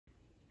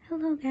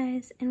Hello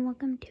guys, and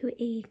welcome to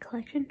a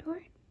collection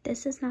tour.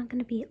 This is not going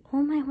to be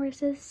all my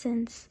horses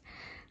since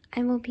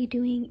I will be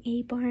doing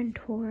a barn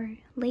tour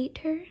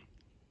later,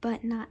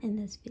 but not in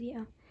this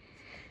video.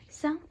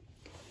 So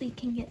we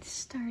can get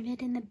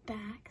started in the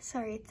back.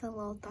 Sorry, it's a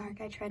little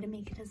dark. I try to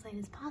make it as light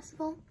as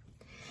possible.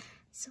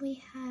 So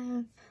we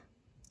have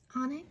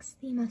Onyx,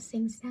 the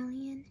Mustang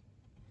Stallion,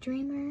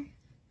 Dreamer,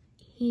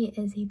 he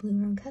is a Blue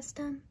Roan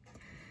Custom,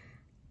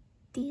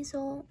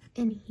 Diesel,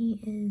 and he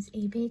is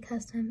a Bay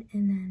Custom,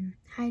 and then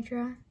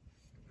Hydra.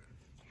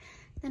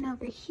 Then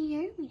over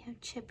here we have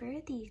Chipper,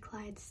 the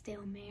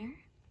Clydesdale mare.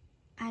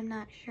 I'm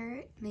not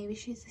sure, maybe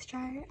she's a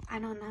Strider, I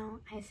don't know,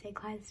 I say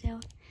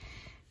Clydesdale.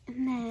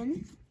 And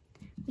then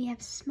we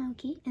have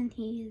Smokey, and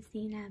he is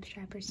the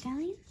Knabstrapper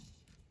Stallion,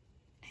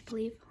 I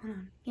believe. Hold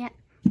on, yeah,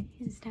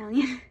 he's a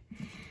stallion.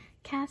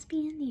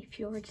 Caspian, the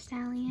Fjord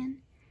Stallion,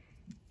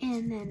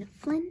 and then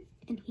Flynn,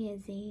 and he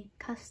is a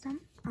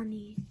custom on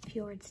the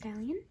Fjord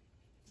Stallion.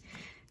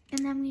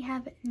 And then we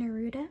have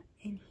Neruda,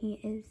 and he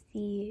is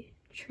the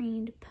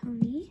trained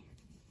pony.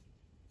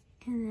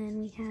 And then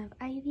we have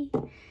Ivy,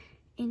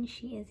 and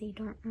she is a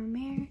Dartmoor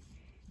mare.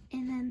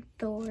 And then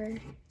Thor,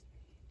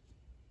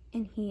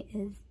 and he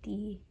is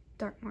the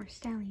Dartmoor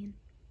Stallion.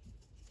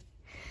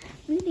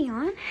 Moving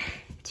on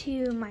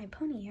to my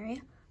pony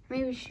area.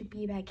 Maybe we should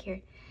be back here.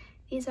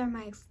 These are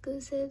my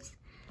exclusives.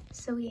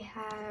 So we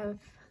have,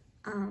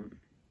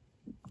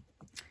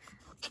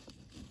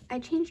 I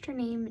changed her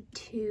name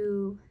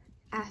to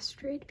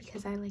Astrid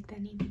because I like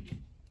that name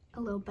a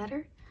little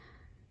better.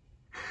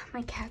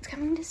 My cat's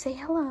coming to say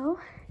hello.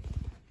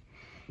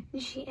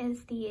 She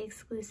is the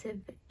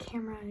exclusive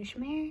Camouflage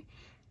mare.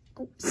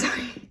 Oh,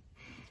 sorry.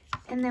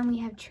 And then we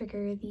have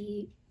Trigger,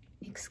 the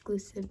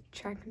exclusive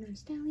Tracker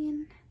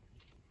Stallion.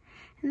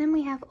 And then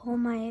we have all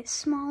my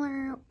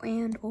smaller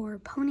and or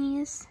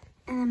ponies.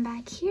 And then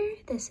back here,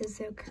 this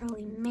is a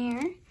Curly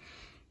mare.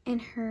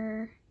 And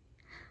her,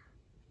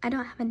 I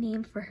don't have a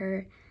name for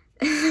her.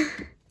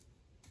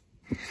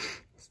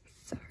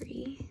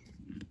 Sorry.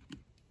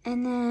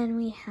 And then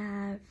we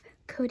have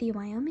Cody,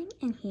 Wyoming,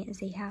 and he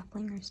is a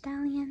Halflinger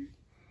Stallion.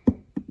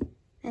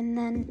 And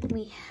then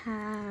we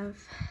have,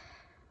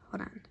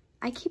 hold on,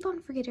 I keep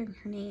on forgetting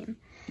her name.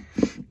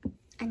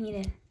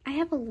 I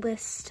have a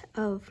list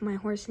of my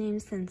horse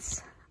names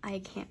since I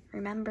can't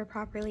remember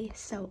properly,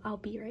 so I'll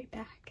be right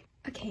back.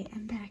 Okay,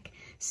 I'm back.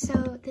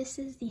 So this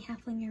is the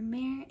Halflinger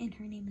mare, and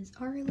her name is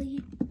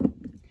Arlie.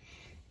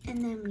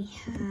 And then we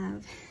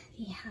have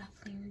the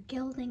Halflinger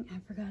gelding. I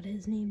forgot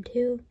his name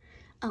too.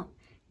 Oh,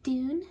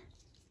 Dune.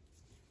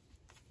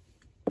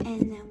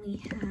 And then we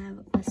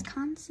have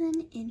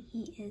Wisconsin, and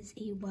he is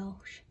a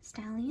Welsh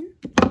Stallion.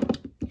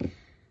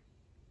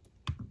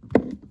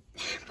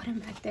 Put him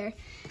back there.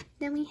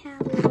 Then we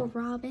have Little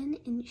Robin,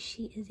 and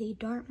she is a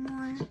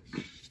Dartmoor.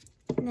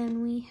 And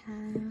then we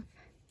have,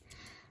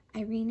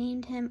 I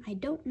renamed him. I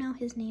don't know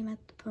his name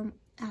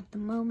at the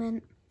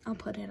moment. I'll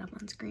put it up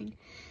on screen.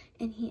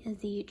 And he is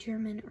the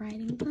German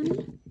riding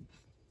pony.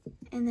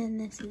 And then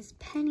this is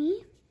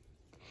Penny.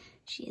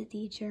 She is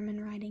the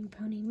German riding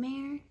pony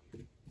mare.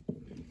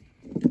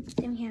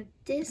 Then we have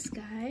this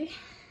guy.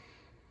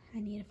 I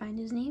need to find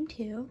his name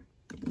too.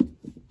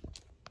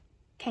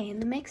 Okay,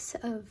 in the mix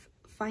of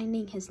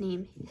finding his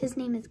name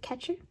is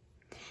Catcher.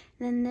 And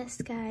then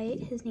this guy,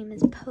 his name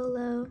is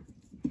Polo.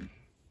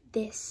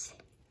 This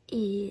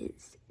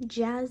is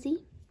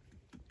Jazzy.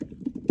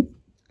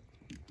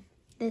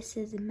 This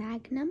is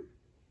Magnum.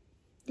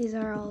 These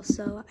are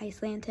also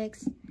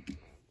Icelandics.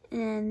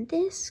 And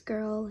this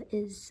girl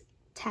is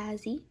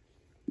Tazzy.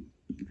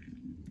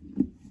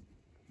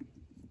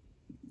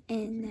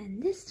 And then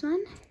this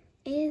one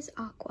is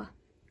Aqua.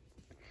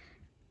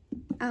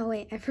 Oh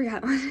wait, I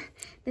forgot one.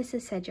 This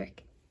is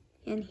Cedric,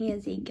 and he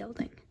is a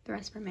gelding. The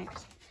rest are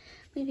mares.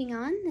 Moving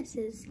on, this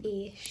is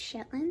a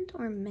Shetland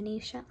or mini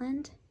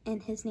Shetland,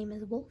 and his name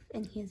is Wolf,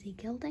 and he is a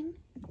gelding.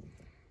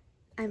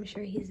 I'm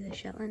sure he's a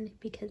Shetland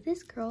because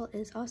this girl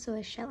is also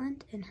a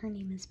Shetland, and her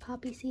name is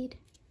Poppy Seed.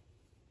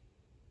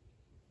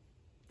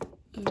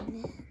 And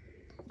then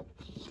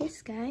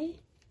this guy,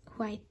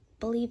 who I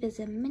believe is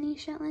a mini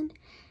Shetland,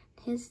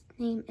 his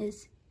name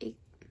is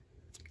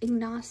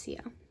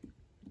Ignacio.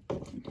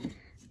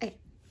 Okay,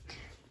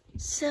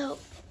 so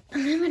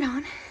moving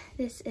on,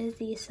 this is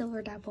the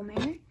Silver Dapple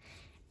mare,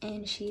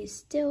 and she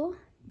still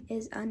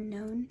is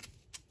unknown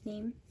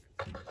name.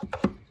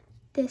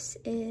 This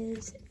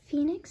is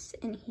Phoenix,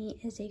 and he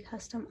is a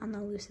custom on the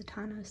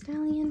Lusitano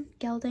Stallion,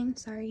 gelding,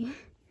 sorry.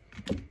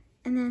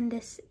 And then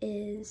this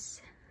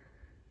is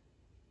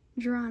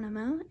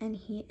Geronimo, and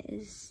he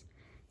is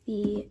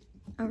the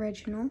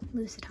original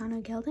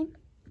Lusitano gelding.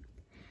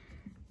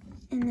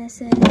 And this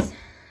is,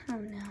 oh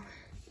no,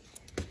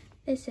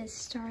 this is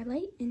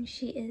Starlight, and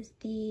she is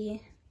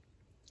the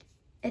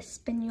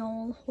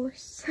Espanol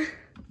horse.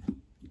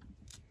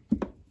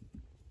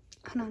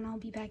 Hold on, I'll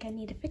be back. I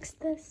need to fix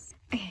this.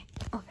 Okay,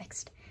 all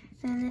fixed.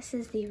 And then this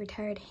is the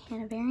retired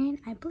Hanoverian.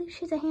 I believe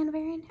she's a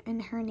Hanoverian,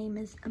 and her name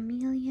is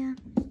Amelia.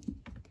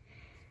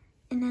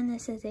 And And then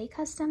this is a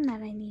custom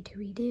that I need to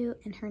redo,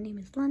 and her name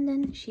is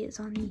London. She is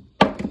on the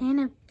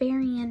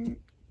Hanoverian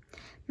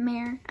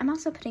mare. I'm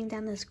also putting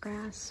down this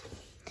grass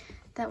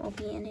that will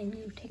be in a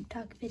new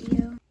TikTok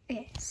video.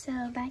 Okay, so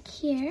back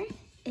here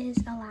is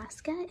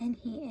Alaska, and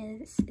he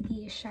is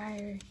the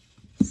Shire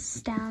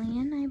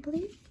Stallion, I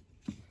believe.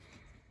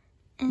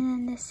 And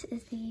then this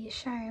is the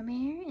Shire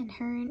mare, and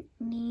her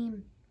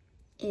name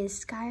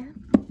is Skya.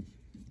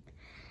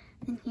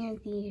 And here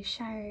the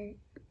Shire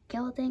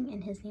Gelding,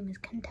 and his name is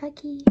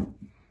Kentucky.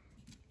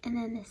 And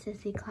then this is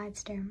the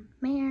Clydesdale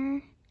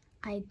mare.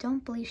 I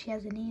don't believe she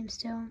has a name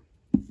still.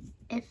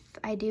 If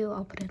I do,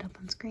 I'll put it up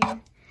on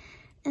screen.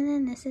 And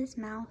then this is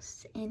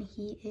Mouse, and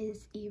he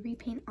is a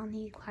repaint on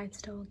the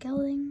Clydesdale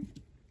Gelding.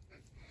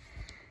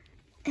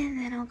 And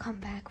then I'll come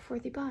back for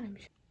the bottom.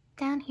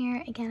 Down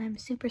here, again, I'm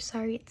super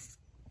sorry, it's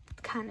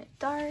kind of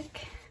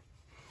dark.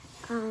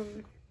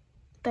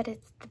 But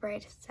it's the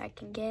brightest I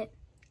can get.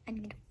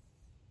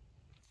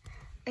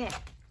 Okay,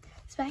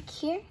 so back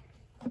here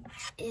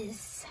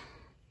is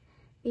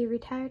the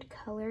retired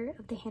color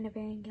of the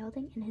Hanoverian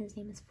Gelding, and his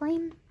name is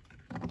Flame.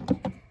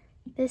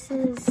 This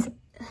is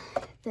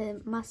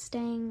the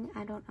Mustang.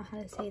 I don't know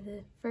how to say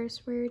the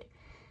first word.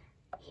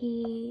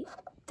 He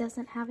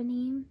doesn't have a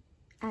name.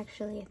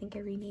 Actually, I think I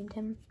renamed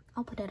him.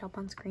 I'll put it up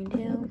on screen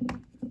too.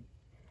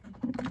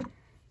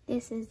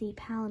 This is the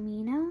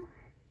Palomino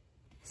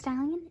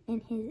Stallion,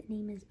 and his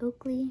name is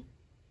Oakley.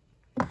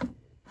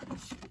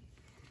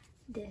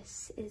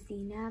 This is the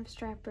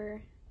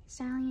Knabstrapper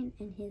Stallion,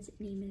 and his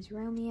name is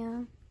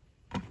Romeo.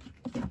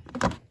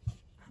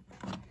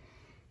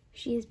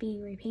 She is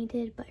being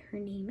repainted, but her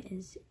name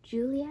is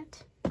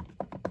Juliet.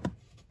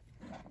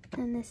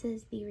 And this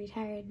is the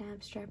retired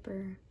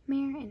Knabstrapper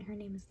mare, and her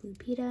name is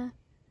Lupita.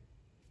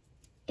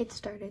 It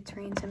started to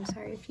rain, so I'm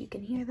sorry if you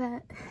can hear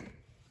that.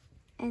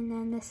 And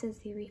then this is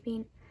the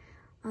repaint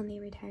on the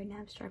retired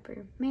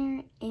Knabstrapper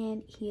mare,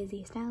 and he is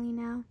a stallion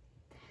now,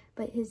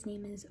 but his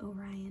name is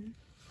Orion.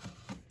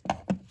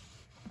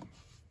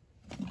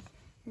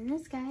 And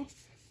this guy,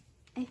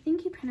 I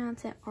think you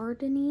pronounce it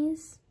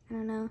Ardennes. I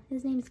don't know.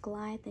 His name's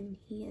Goliath, and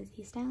he is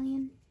a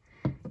stallion.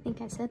 I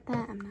think I said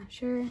that. I'm not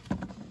sure.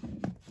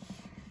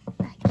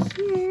 Back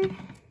here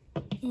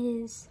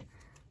is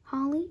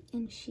Holly,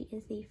 and she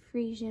is a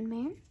Frisian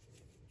mare.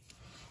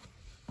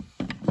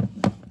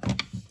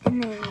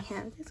 And then we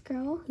have this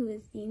girl who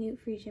is the new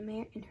Frisian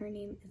mare, and her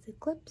name is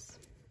Eclipse.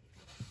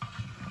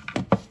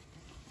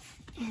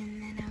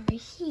 And then over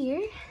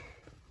here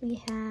we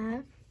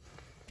have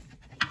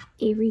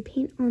a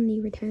repaint on the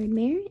retired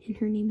mare, and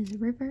her name is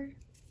River.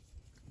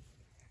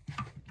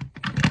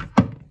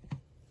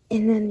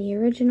 And then the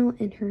original,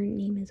 and her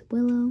name is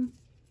Willow.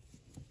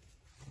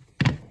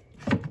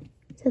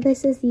 So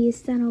this is the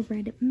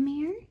saddlebred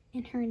mare,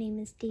 and her name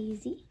is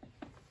Daisy.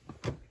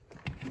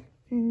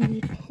 And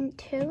the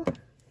Pinto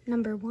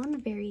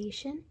 #1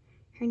 variation,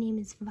 her name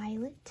is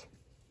Violet.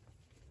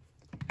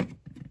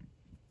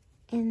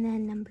 And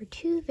then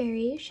 #2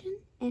 variation,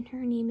 and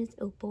her name is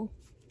Opal.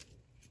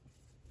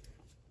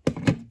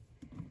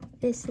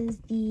 This is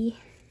the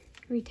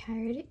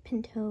retired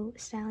Pinto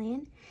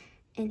Stallion,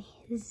 and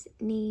his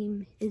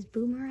name is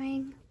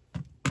Boomerang.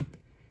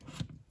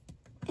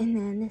 And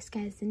then this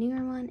guy's the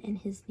newer one, and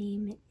his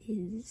name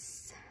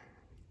is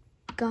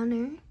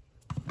Gunner.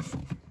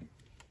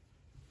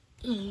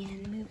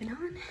 And moving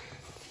on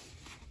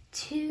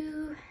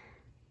to,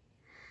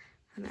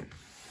 hold on,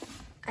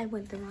 I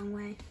went the wrong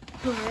way.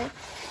 But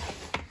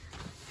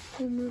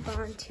we'll move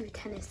on to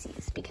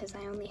Tennessee's, because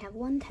I only have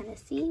one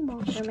Tennessee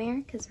Walker mare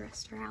because the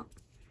rest are out.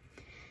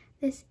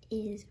 This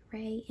is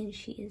Ray, and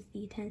she is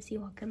the Tennessee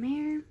Walker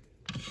mare.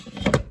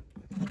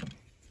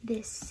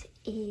 This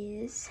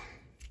is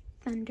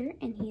Thunder,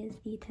 and he is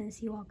the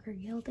Tennessee Walker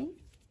Gelding.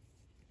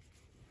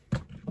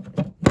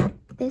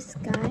 This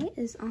guy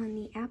is on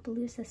the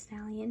Appaloosa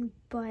Stallion,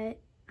 but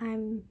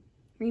I'm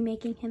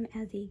remaking him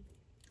as a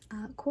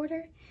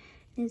quarter.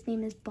 His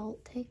name is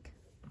Baltic.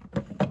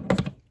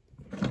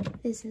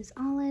 This is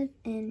Olive,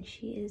 and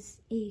she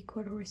is a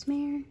quarter horse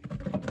mare.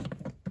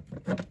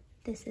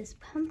 This is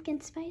Pumpkin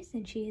Spice,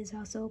 and she is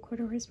also a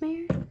quarter horse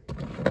mare.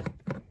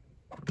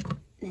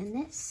 And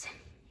this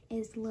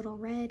is Little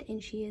Red,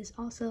 and she is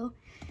also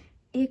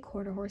a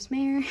quarter horse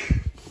mare.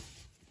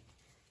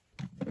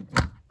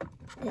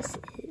 This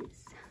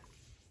is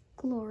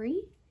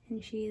Glory,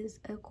 and she is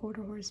a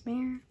quarter horse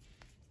mare.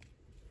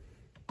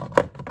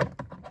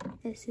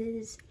 This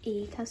is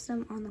a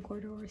custom on the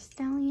quarter horse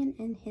stallion,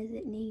 and his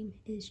name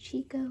is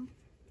Chico.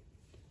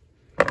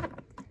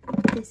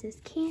 This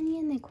is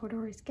Canyon, the quarter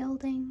horse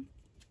gelding.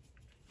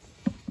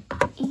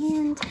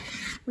 And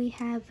we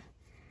have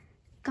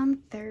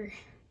Gunther,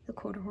 the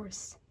quarter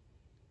horse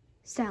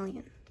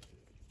stallion.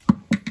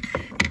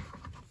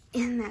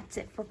 And that's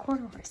it for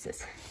quarter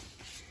horses.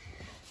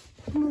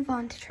 We'll move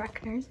on to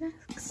Trekners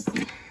next.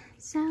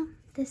 So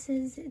this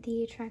is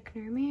the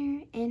Trekner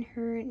mare, and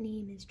her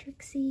name is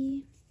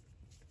Trixie.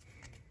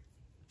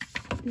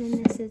 And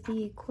then this is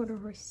the quarter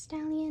horse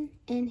stallion,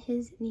 and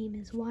his name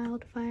is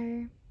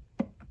Wildfire.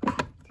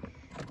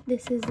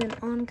 This is an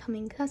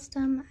oncoming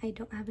custom. I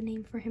don't have a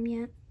name for him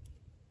yet.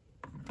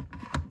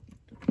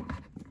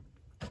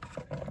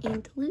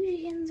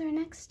 Andalusians are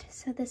next.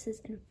 So this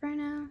is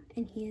Inferno,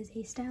 and he is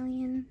a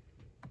stallion.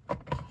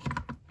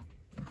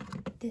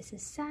 This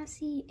is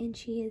Sassy, and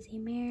she is a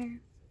mare.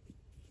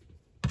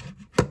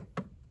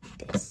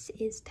 This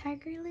is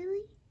Tiger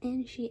Lily,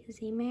 and she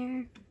is a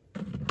mare.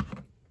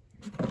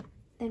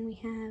 Then we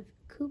have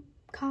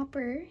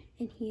Copper,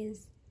 and he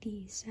is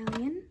the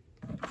stallion.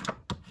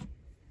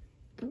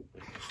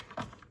 Oop.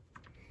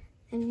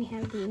 Then we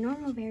have the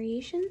normal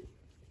variation,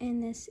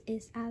 and this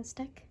is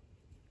Aztec.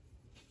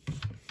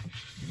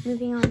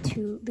 Moving on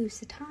to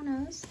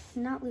Lusitanos,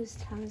 not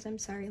Lusitanos, I'm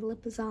sorry,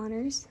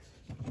 Lipizaners.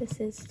 This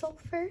is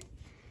Sulfur,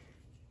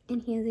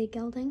 and he is a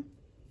gelding.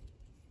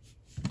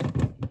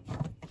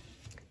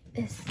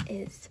 This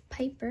is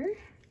Piper,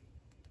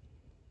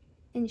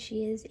 and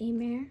she is a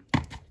mare.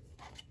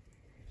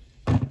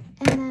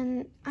 And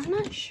then, I'm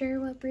not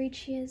sure what breed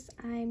she is.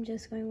 I'm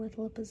just going with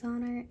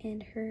Lipizaner,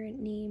 and her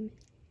name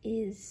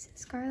is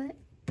Scarlet.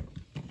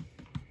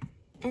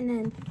 And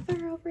then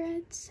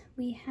thoroughbreds,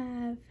 we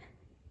have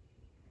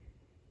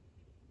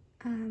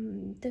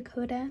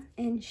Dakota,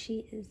 and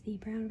she is the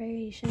brown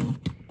variation,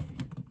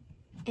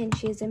 and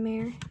she is a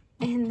mare.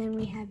 And then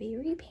we have a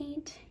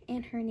repaint,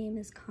 and her name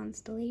is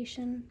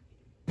Constellation.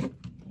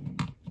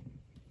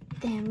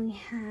 Then we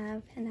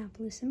have an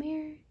Appaloosa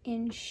mare,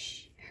 and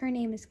her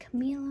name is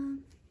Camila.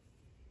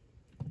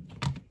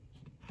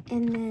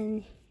 And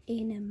then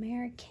an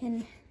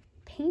American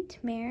paint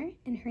mare,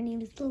 and her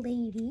name is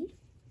Lady.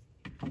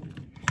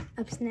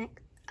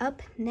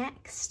 Up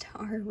next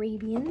are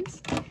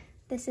Arabians.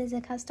 This is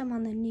a custom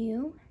on the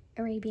new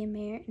Arabian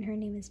mare, and her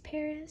name is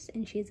Paris,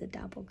 and she's a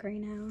double gray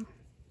now.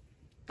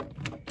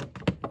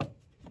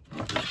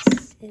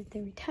 This is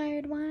the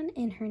retired one,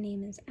 and her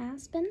name is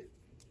Aspen.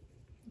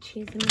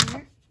 She's a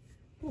mare.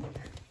 Oop.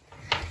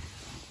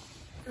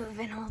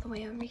 Moving all the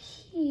way over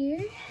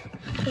here,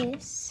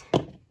 this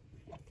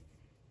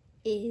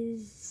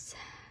is,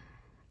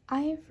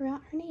 I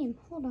forgot her name,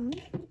 hold on.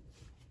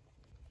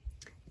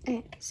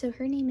 Okay, so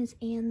her name is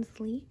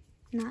Ansley,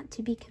 not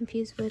to be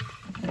confused with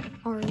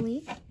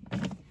Arlie.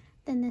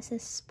 Then this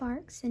is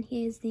Sparks, and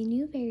he is the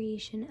new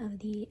variation of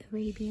the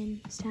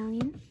Arabian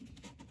stallion.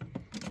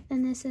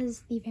 Then this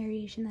is the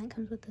variation that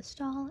comes with the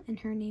stall, and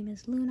her name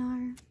is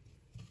Lunar.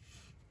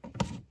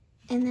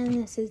 And then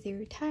this is the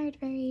retired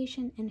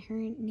variation, and her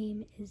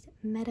name is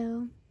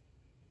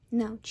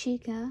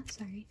Chica,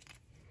 sorry.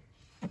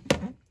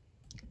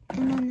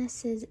 And then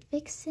this is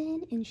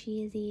Vixen, and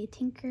she is a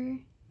tinker.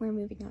 We're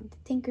moving on to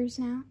tinkers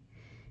now.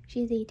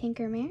 She is a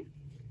tinker mare.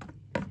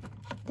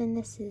 Then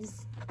this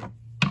is,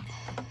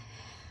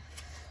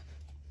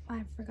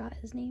 I forgot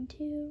his name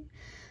too.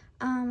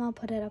 I'll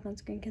put it up on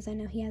screen because I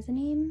know he has a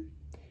name.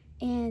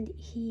 And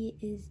he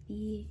is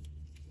the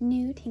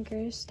new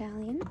tinker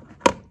stallion.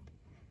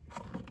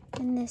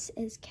 And this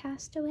is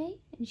Castaway,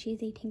 and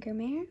she's a tinker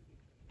mare.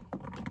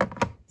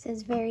 It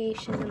says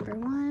variation number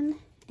 1,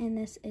 and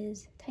this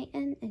is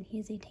Titan, and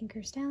he's a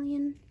tinker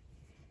stallion.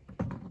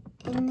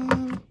 And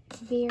then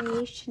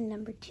variation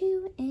number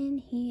 2, and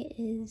he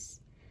is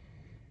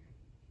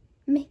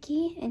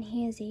Mickey, and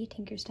he is a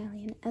tinker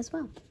stallion as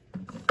well.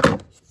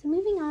 So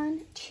moving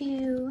on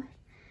to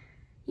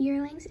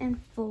yearlings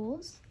and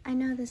foals. I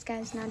know this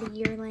guy's not a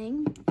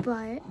yearling,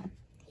 but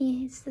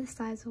he's the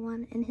size of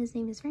one, and his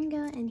name is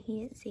Ringo, and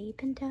he is a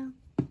pinto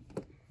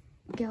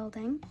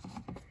gelding.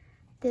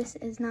 This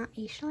is not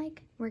a Schleich,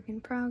 work in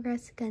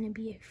progress, gonna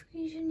be a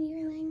Frisian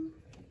yearling.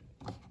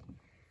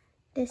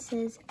 This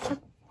is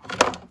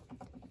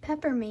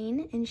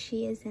Peppermane, and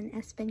she is an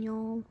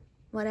Espanol,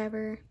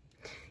 whatever,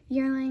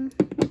 yearling.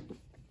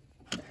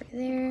 Put her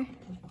there.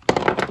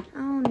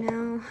 Oh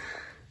no,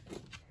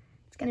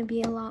 it's gonna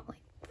be a lot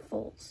like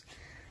foals.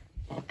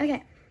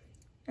 Okay.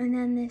 And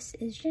then this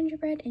is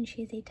Gingerbread, and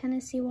she's a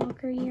Tennessee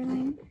Walker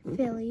yearling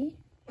filly.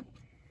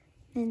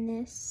 And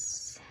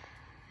this,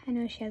 I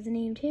know she has a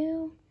name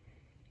too.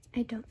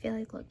 I don't feel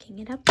like looking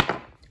it up.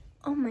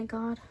 Oh my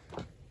god.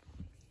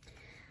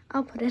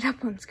 I'll put it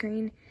up on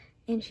screen.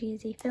 And she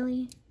is a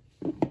filly.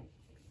 And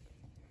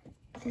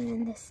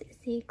then this is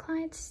the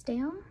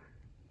Clydesdale.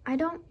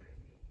 Hold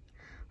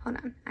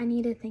on, I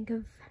need to think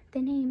of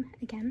the name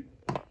again.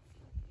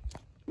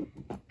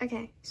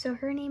 Okay, so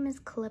her name is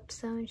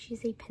Calypso, and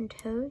she's a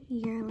pinto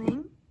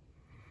yearling.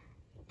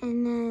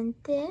 And then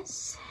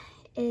this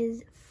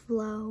is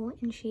Flo,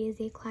 and she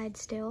is a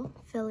Clydesdale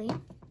filly.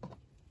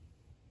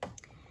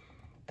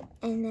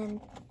 And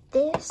then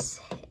this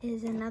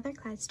is another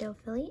Clydesdale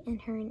filly, and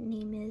her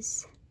name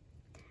is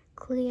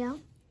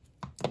Cleo.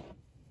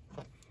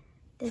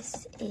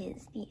 This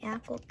is the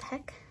Apple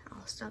Tech.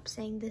 I'll stop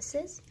saying this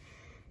is.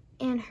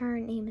 And her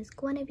name is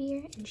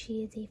Guinevere, and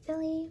she is a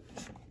filly.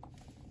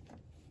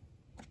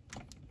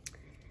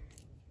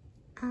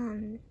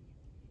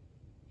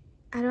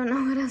 I don't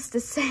know what else to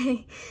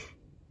say.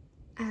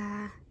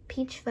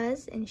 Peach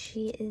Fuzz, and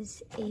she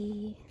is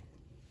a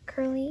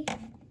curly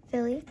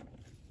filly.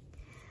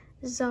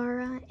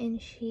 Zara, and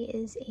she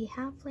is a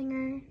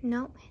halflinger.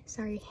 No,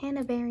 sorry,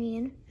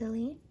 Hanoverian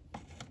filly.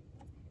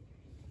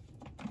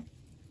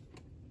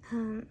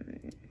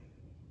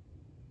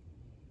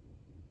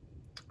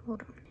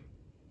 Hold on.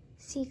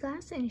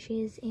 Seaglass, and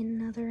she is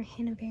another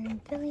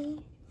Hanoverian filly.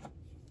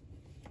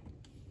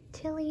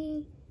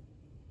 Tilly,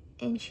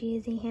 and she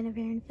is a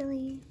Hanoverian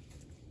filly.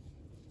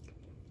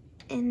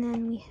 And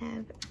then we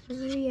have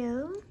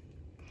Rio,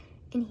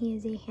 and he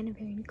is a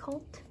Hanoverian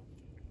colt.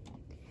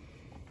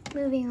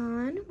 Moving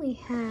on, we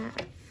have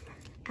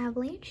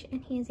Avalanche,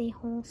 and he is a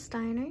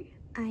Holsteiner.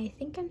 I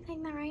think I'm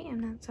saying that right.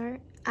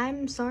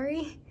 I'm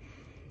sorry.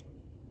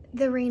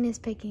 The rain is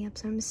picking up,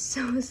 so I'm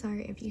so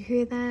sorry if you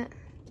hear that.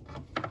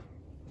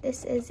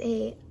 This is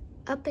a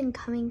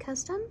up-and-coming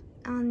custom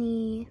on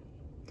the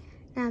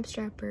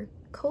Knabstrapper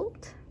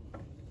colt,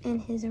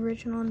 and his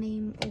original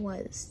name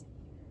was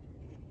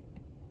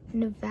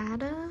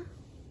Nevada,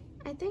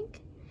 I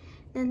think.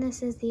 Then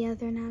this is the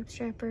other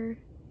Knabstrapper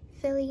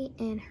filly,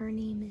 and her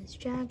name is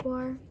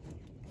Jaguar.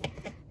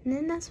 And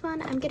then this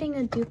one, I'm getting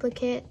a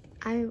duplicate.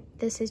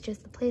 This is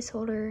just the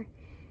placeholder.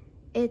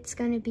 It's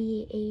going to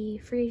be a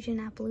Frisian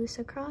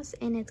Appaloosa cross,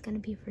 and it's going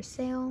to be for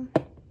sale.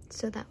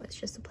 So that was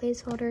just a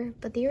placeholder.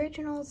 But the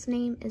original's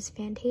name is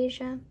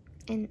Fantasia,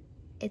 and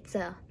it's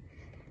a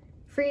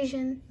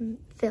Frisian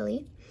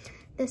filly.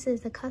 This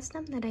is a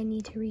custom that I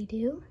need to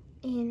redo,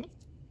 and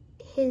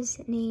his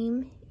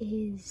name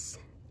is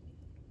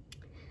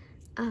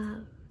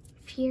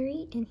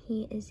Fury, and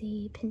he is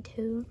a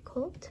Pinto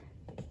colt.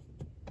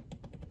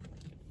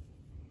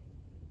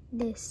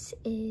 This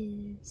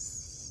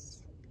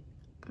is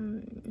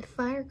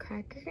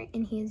Firecracker,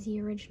 and he is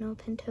the original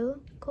Pinto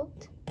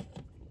colt.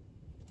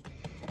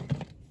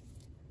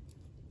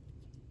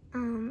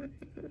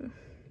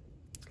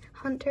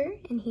 Hunter,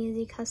 and he is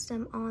a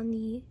custom on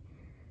the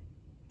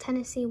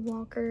Tennessee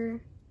Walker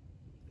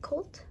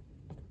colt.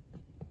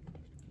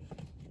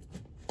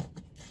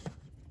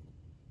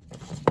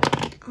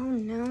 Oh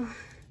no.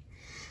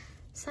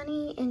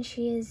 Sunny, and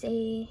she is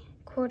a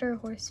quarter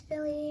horse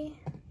filly.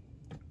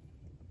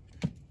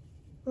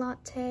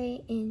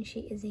 Latte, and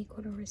she is a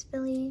quarter horse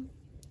filly.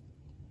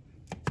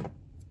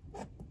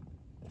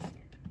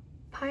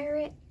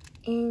 Pirate,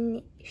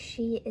 and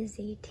she is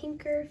a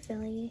Tinker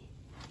filly.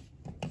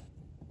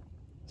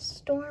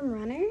 Storm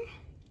Runner,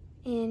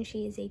 and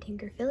she is a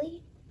Tinker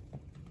filly.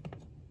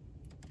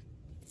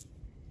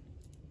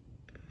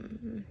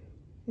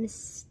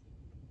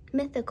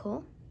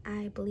 Mythical,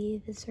 I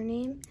believe is her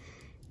name,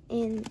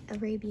 and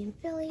Arabian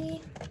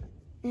filly.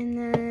 And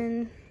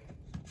then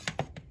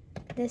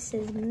this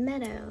is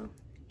Meadow,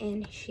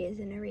 and she is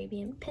an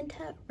Arabian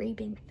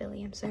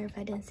filly. I'm sorry if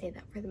I didn't say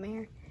that for the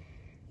mare.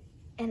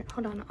 And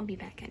hold on, I'll be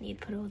back. I need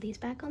to put all these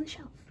back on the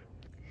shelf.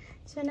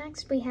 So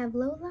next we have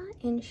Lola,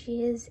 and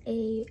she is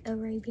a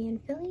Arabian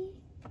filly.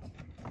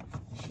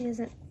 She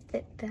doesn't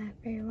fit that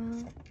very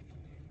well.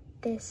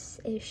 This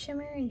is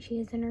Shimmer, and she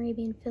is an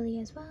Arabian filly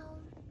as well.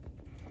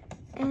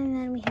 And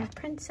then we have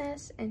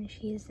Princess, and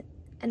she is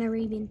an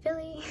Arabian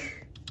filly.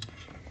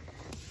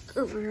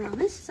 Over on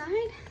this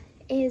side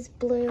is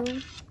Blue.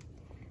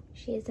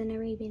 She is an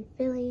Arabian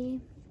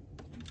filly.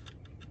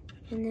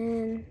 And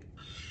then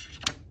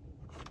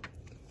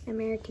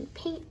American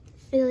Paint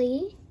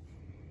filly,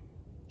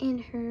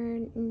 and her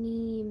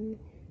name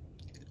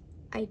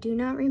I do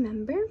not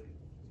remember.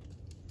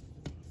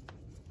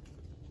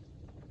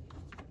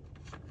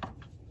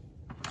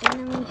 And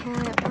then we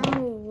have,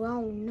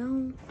 oh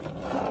no,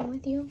 I'm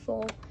with you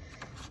full.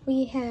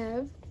 We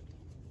have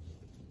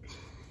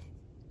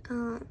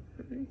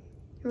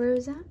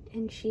Rosa,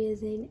 and she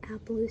is an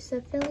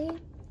Appaloosa filly.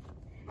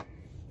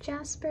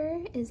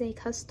 Jasper is a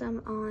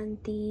custom on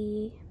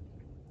the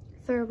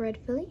Thoroughbred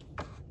filly.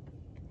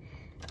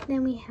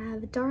 Then we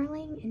have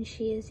Darling, and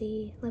she is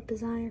a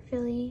Lepizzaner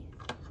filly.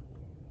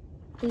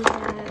 We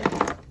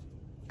have,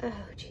 oh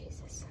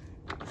Jesus.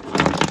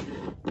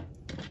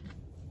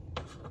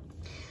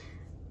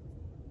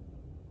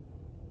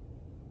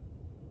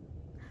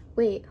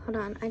 Wait, hold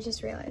on, I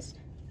just realized.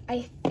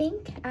 I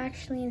think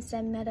actually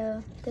instead of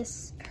Meadow,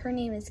 her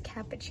name is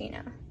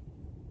Cappuccino.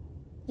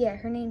 Yeah,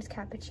 her name's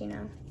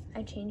Cappuccino.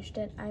 I changed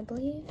it, I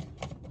believe.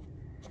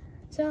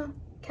 So,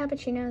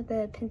 Cappuccino,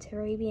 the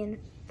Arabian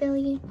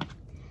filly.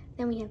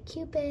 Then we have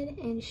Cupid,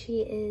 and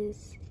she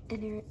is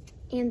an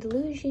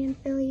Andalusian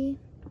filly.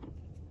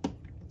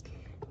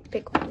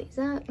 Pick all these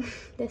up.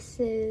 This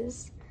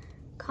is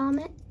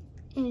Comet,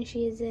 and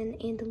she is an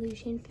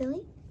Andalusian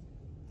filly.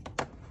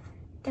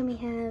 Then we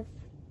have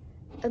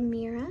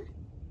Amira,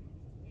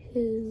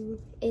 who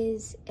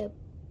is a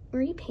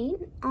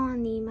repaint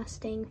on the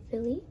Mustang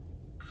filly.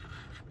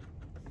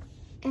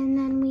 And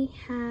then we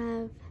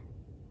have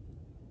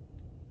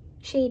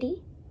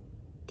Shady,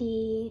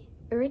 the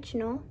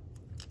original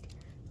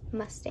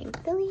Mustang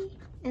filly.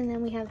 And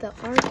then we have the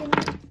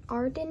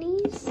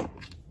Ardennes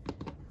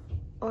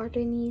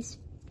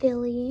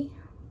filly.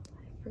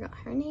 I forgot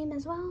her name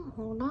as well.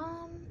 Hold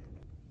on.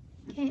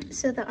 Okay,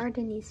 so the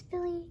Ardennes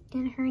filly,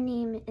 and her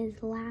name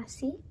is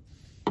Lassie.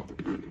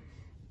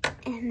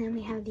 And then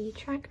we have the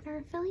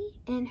Trackner filly,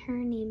 and her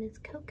name is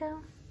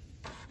Coco.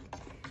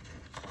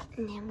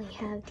 And then we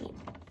have the,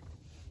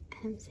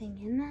 I'm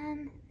saying in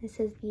then, this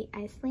is the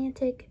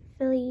Icelandic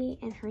filly,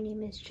 and her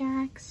name is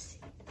Jax.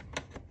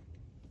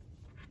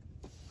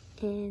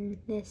 And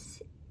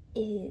this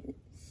is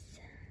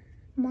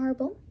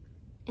Marble,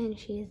 and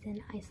she is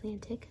an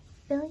Icelandic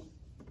filly.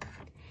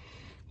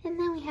 And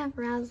then we have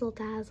Razzle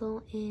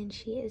Dazzle, and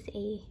she is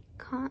a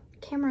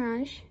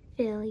Camarage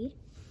filly.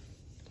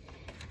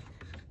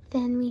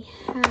 Then we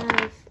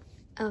have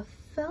a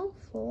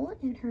Felful,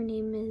 and her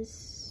name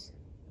is,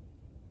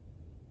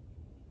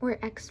 or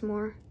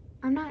Exmoor,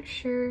 I'm not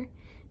sure.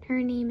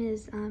 Her name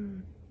is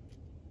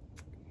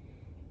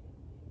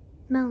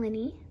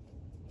Melanie.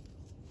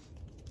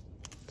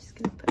 Just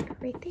gonna put her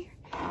right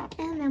there.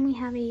 And then we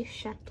have a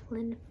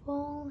Shetland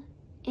foal,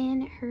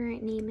 and her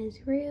name is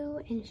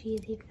Rue, and she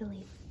is a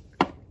filly.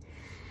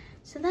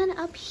 So then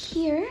up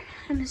here,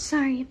 I'm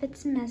sorry if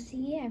it's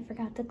messy, I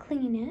forgot to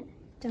clean it.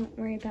 Don't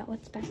worry about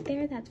what's back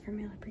there, that's for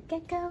my leopard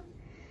gecko.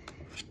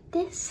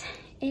 This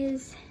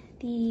is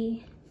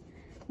the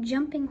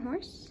jumping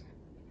horse.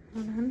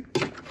 Hold on.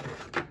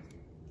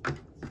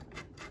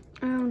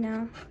 Oh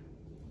no.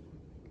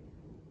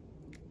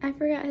 I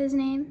forgot his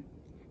name.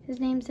 His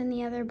name's in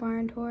the other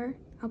barn tour.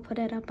 I'll put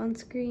it up on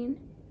screen.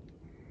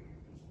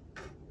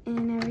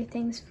 And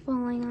everything's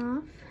falling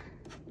off.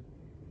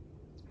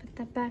 Put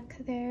that back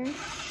there.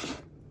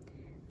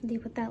 I'll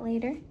deal with that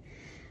later.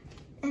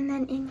 And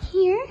then in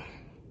here,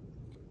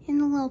 in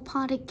the little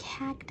potted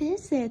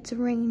cactus, it's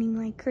raining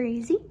like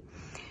crazy.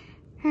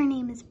 Her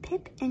name is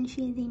Pip, and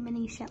she is a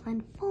mini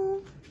Shetland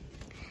foal.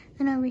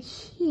 Then over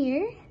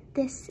here,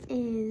 this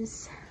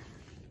is,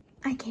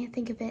 I can't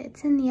think of it.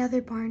 It's in the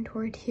other barn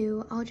tour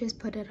too. I'll just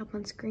put it up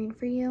on screen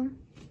for you.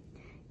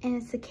 And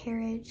it's the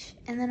carriage.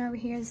 And then over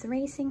here is the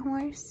racing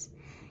horse.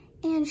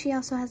 And she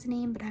also has a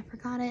name, but I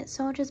forgot it.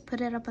 So I'll just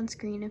put it up on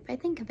screen if I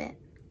think of it.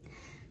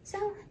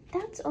 So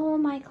that's all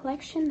my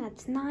collection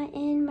that's not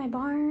in my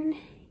barn.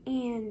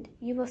 And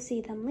you will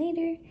see them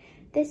later.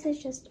 This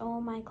is just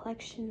all my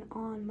collection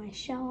on my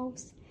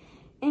shelves.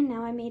 And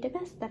now I made a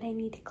mess that I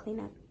need to clean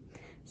up.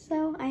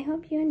 So I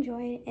hope you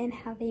enjoy and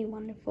have a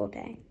wonderful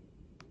day.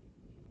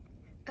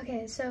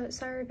 Okay, so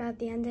sorry about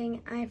the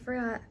ending. I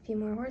forgot a few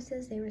more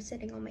horses. They were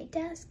sitting on my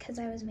desk because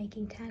I was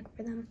making tag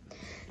for them.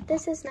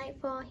 This is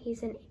Nightfall.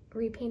 He's a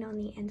repaint on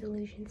the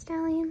Andalusian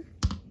Stallion.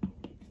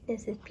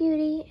 This is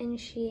Beauty, and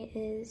she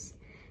is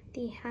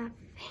the half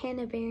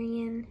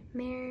Hanoverian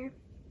mare.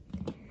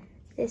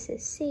 This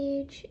is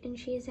Sage, and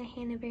she is a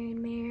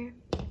Hanoverian mare.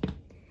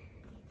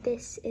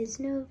 This is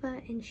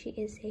Nova, and she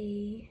is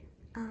a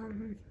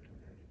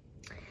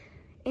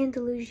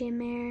Andalusian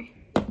mare.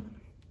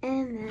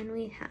 And then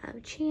we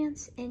have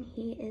Chance, and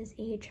he is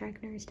a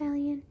Trackner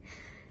Stallion.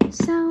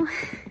 So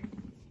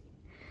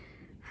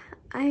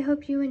I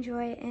hope you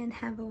enjoy and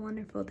have a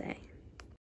wonderful day.